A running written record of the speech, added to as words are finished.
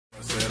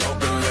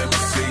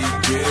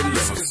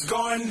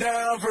going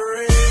down for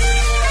real.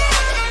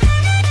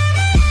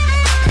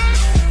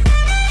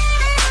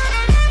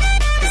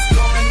 It's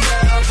going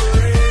down for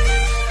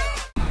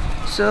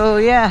real. So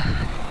yeah,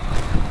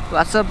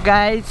 what's up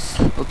guys?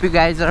 Hope you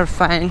guys are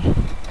fine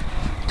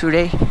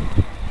today.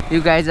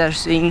 You guys are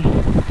seeing,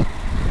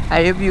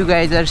 I hope you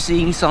guys are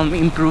seeing some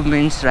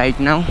improvements right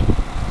now.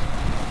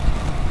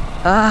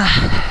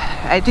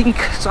 I think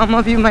some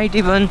of you might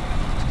even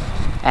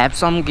have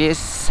some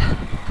guess.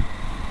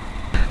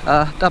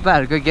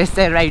 तपाईहरुको guess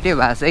चाहिँ right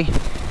भएको छ है.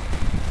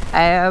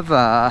 I have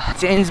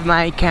changed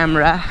my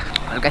camera.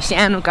 हल्का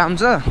सानो काम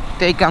छ,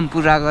 त्यही काम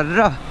पुरा गरेर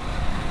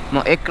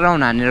म एक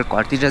राउन्ड हानेर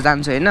घरतिर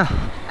जान्छु हैन.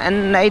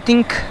 And I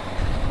think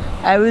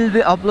I will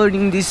be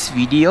uploading this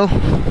video.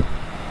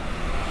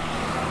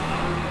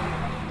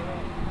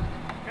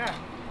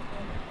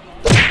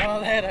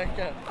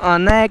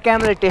 नयाँ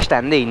क्यामेरा टेस्ट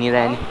हान्दै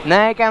हिँडिरहे नि.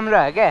 नयाँ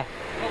क्यामेरा हो क्या.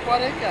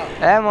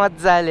 ए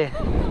मजाले.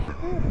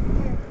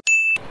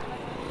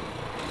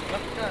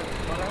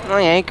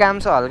 यहीँ काम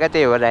छ हल्का,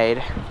 त्यही भएर आएर.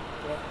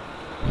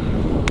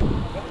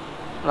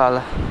 ल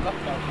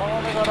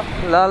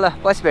ल ल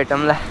पछि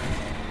भेटौँला.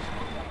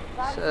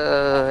 So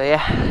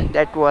yeah,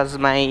 that was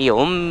my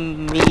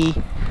homie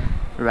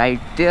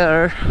right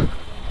there.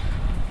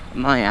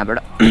 म यहाँबाट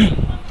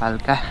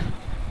हल्का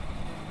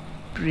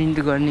प्रिन्ट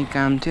गर्ने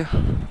काम थियो,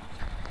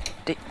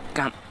 त्यही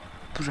काम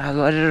पुरा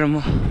गरेर म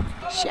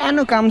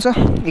सानो काम छ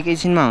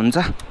एकैछिनमा हुन्छ.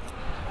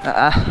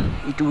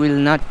 It will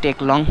not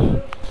take long.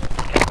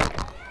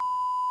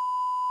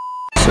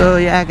 So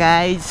yeah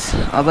guys,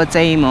 अब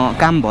चाहिँ म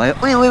काम भयो.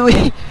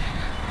 ओइ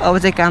अब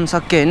चाहिँ काम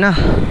सक्यो हैन.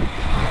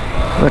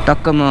 अब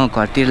टक्क म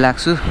घरतिर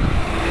लाग्छु.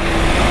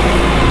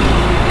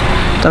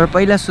 तर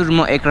पहिला सुरु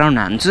म एक राउन्ड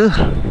हान्छु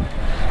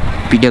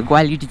भिडियो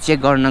क्वालिटी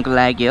चेक गर्नको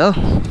लागि हो.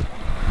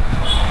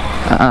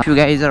 If you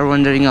guys are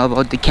wondering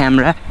about the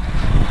camera,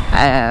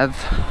 I have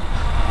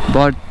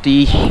bought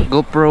the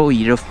Gopro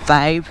Hero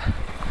 5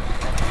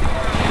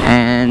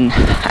 and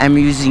I'm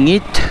using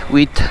it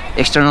with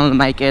external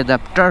mic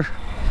adapter.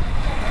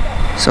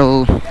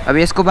 So अब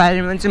यसको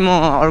बारेमा चाहिँ म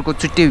अर्को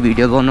छुट्टै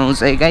भिडियो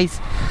बनाउँछु है गाइस,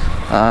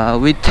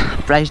 with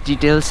price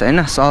details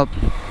हैन, सब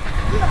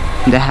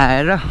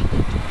देखाएर.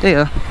 त्यही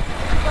हो,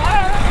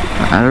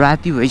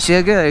 राति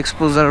भइसक्यो,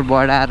 एक्सपोजर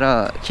बढाएर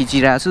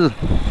खिचिरहेको छु.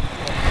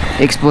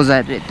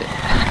 एक्सपोजर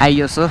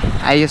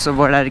आइएसओ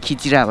बढाएर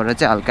खिचिरहेको भएर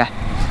चाहिँ हल्का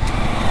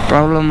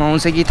प्रब्लम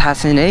आउँछ कि थाहा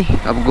छैन है.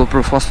 अब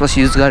गोप्रो फर्स्ट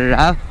युज गरेर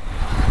आयो,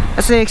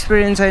 यसै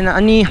एक्सपिरियन्स छैन.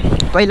 अनि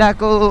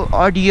पहिलाको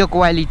audio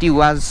quality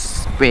was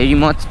very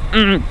much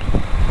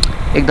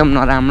एकदम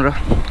नराम्रो,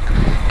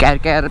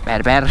 क्यार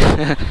भ्यार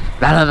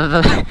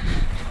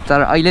तर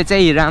अहिले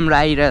चाहिँ राम्रो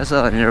आइरहेछ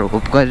भनेर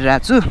होप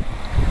गरिरहेको छु.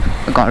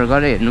 घर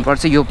गएर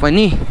हेर्नुपर्छ यो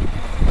पनि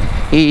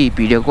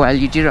भिडियो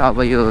क्वालिटी. र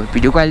अब यो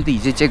भिडियो क्वालिटी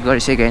हिजो चेक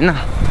गरिसकेँ होइन,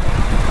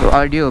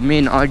 अडियो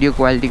मेन अडियो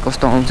क्वालिटी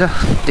कस्तो आउँछ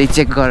त्यही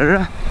चेक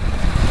गरेर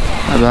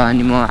अब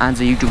अनि म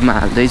आज युट्युबमा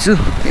हाल्दैछु.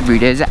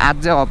 भिडियो चाहिँ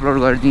आज अपलोड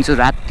गरिदिन्छु.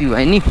 राति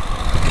भयो नि,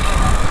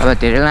 अब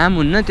धेरै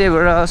लामो हुन्न, त्यही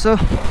भएर यसो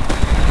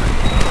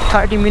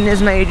 30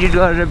 मिनट्समा एडिट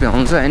गरेर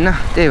भ्याउँछ होइन,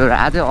 त्यही भएर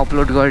आज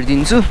अपलोड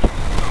गरिदिन्छु.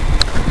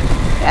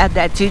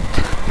 That's it.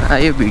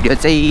 यो भिडियो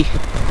चाहिँ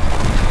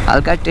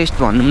हल्का टेस्ट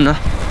भनौँ न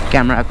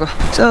क्यामेराको.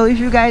 So if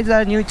you guys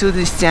are new to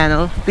this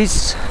channel,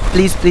 please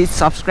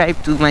subscribe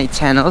to my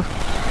channel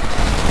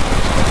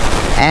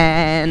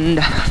and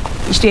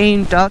stay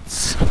in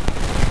touch.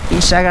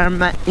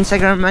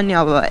 इन्स्टाग्राममा नि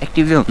अब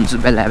एक्टिभै हुन्छु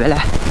बेला बेला,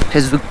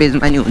 फेसबुक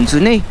पेजमा नि हुन्छु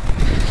नै.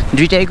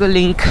 दुइटैको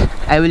link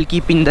I will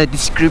keep in the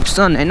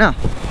description होइन.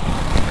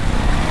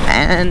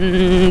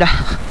 एन्ड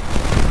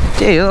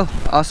त्यही हो,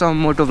 असम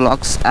मोटो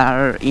vlogs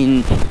are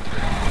in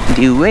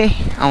the way.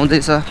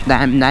 आउँदैछ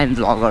दामी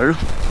भ्लगहरू.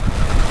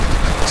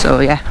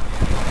 सो या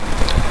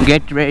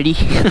गेट रेडी.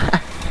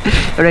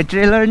 एउटा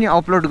ट्रेलर नि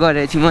अपलोड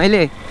गरेको थिएँ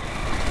मैले.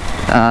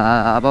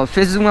 अब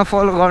फेसबुकमा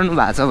फलो गर्नु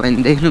भएको छ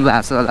भने देख्नु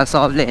भएको छ होला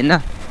सबले होइन.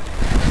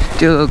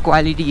 त्यो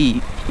क्वालिटी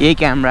यही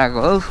क्यामेराको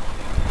हो.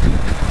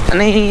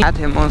 अनि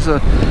म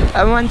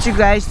I want you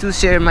guys to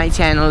share my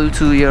channel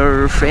to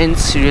your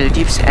friends,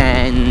 relatives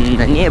and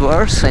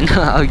neighbors हैन,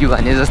 अघि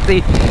भने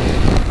जस्तै.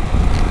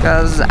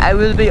 Because I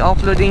will be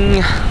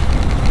uploading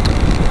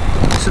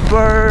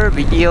super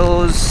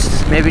videos,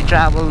 maybe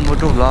travel,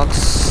 moto vlogs.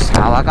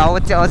 हावाको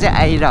आवाज चाहिँ अझै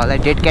आइरह होला.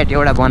 डेड क्याट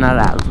एउटा बनाएर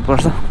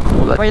हाल्नुपर्छ.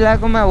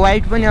 पहिलाकोमा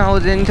वाइट पनि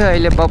आउँदैन थियो,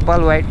 अहिले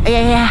बब्बल वाइट.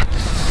 ए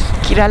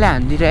किराले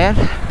हान्दिएर यार,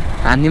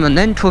 हान्ने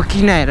भन्दा नि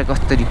ठोकिन आएर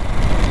कसरी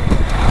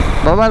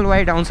बबल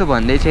वाइट आउँछ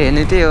भन्दै थियो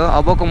हेर्ने. त्यही हो,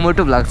 अबको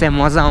मोटो भ्लग चाहिँ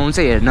मजा आउँछ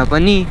हेर्न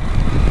पनि.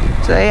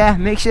 So yeah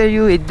make sure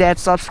you hit that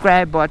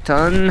subscribe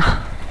button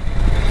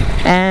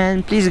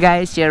and please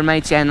guys share my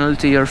channel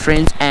to your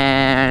friends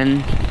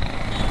and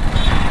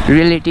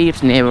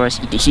relatives, neighbors,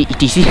 etc.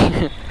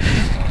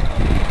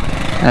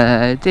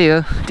 त्यही हो,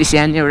 त्यो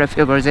सानो एउटा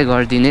फेभर चाहिँ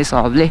गरिदिने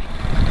सबले.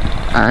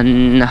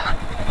 And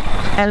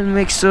I'll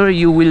make sure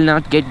you will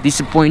not get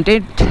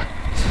disappointed.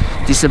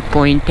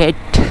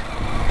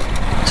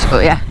 So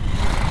yeah,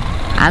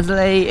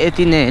 आजलाई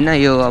यति नै होइन.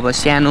 यो अब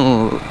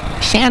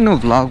सानो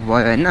भ्लग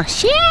भयो होइन,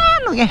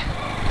 सानो क्या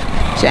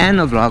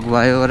सानो भ्लग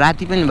भयो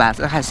राति पनि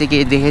भएको छ खासै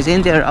केही देखेको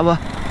छैन त्यो अब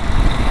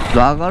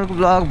अर्को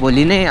भ्लग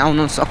भोलि नै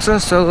आउन सक्छ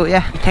so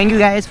yeah thank you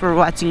guys for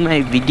watching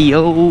my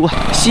video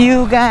C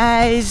you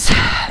guys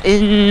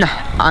in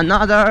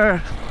another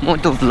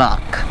मोटो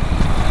भ्लग